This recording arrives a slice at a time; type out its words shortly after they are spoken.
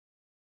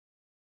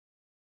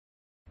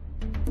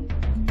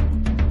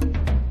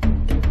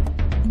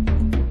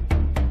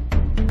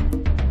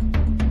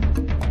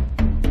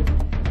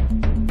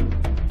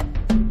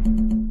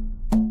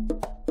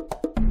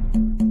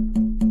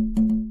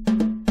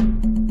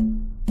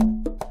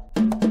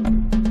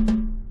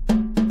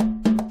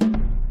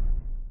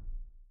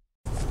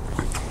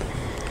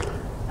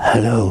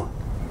Hello,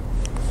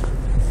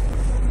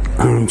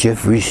 I'm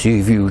Jeffrey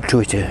Seaview,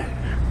 Twitter.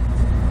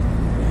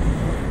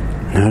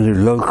 Now the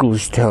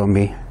locals tell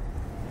me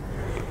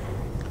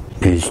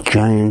there's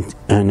giant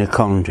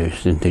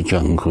anacondas in the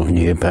jungle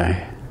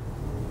nearby.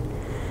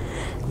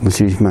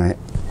 This is my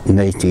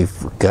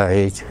native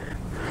guide,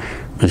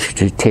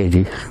 Mr.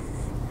 Teddy.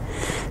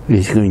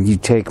 He's going to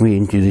take me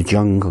into the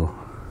jungle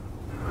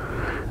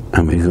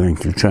and we're going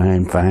to try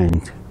and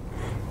find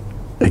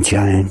a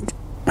giant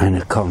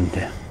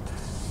anaconda.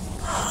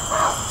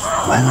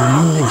 Well,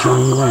 I'm in the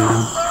jungle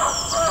now.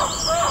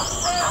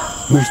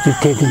 Mr.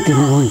 Teddy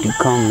didn't want to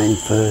comment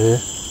further.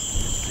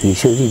 He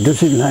said he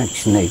doesn't like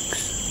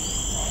snakes.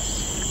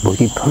 But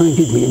he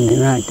pointed me in the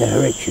right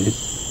direction.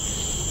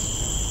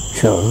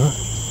 So,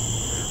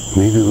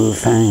 maybe we'll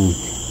find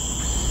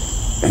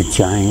a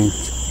giant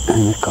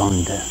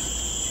anaconda.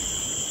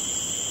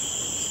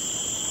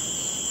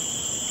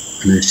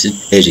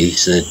 Mr. Teddy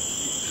said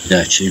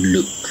that I should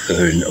look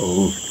for an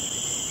old,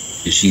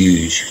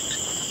 disused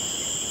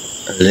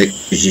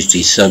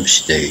electricity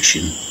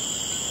substation.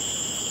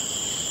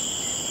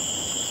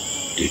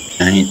 The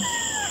giant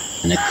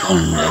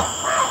anaconda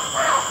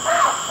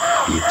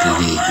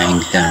usually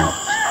hangs out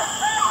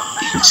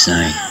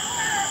inside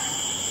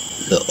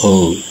the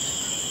old,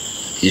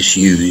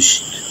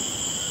 disused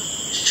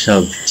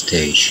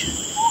substation.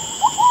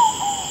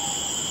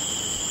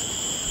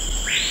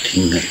 I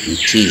think I can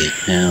see it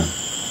now.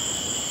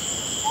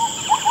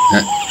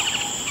 That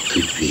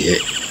could be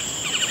it.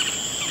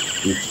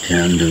 Just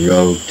down the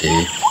road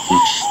there,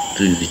 just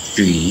through the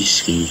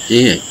trees, can you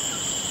see it?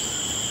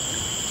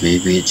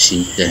 Maybe it's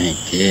inside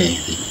there,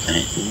 the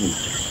giant wood.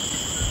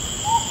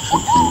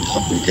 Something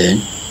up and then.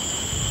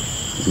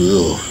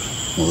 Whoa,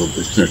 well,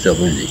 it's not up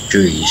in the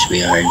trees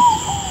behind me.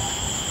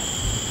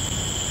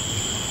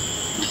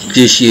 The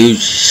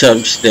disused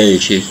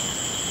substation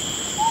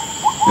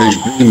has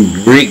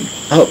been bricked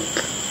up.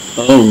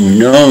 Oh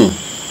no!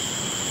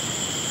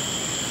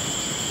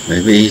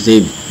 Maybe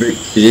they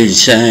bricked it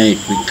inside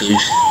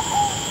because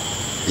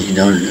they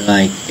don't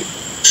like it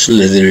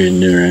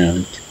slithering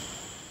around.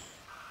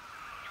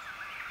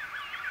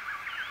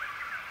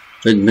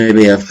 But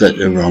maybe I've got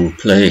the wrong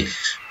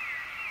place.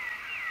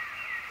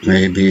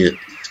 Maybe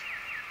it's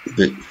a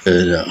bit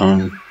further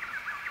on.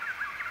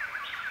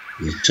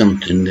 There's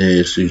something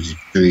there through the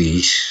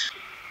trees.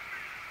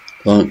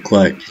 Can't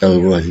quite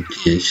tell what it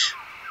is.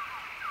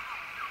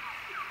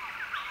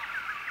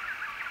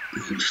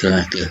 Looks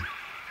like a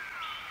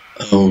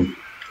old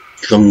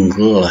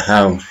jungle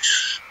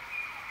house.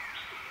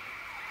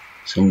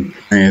 Some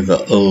kind of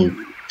an old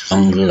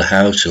jungle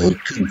house, or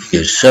it could be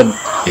a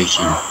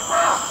substation.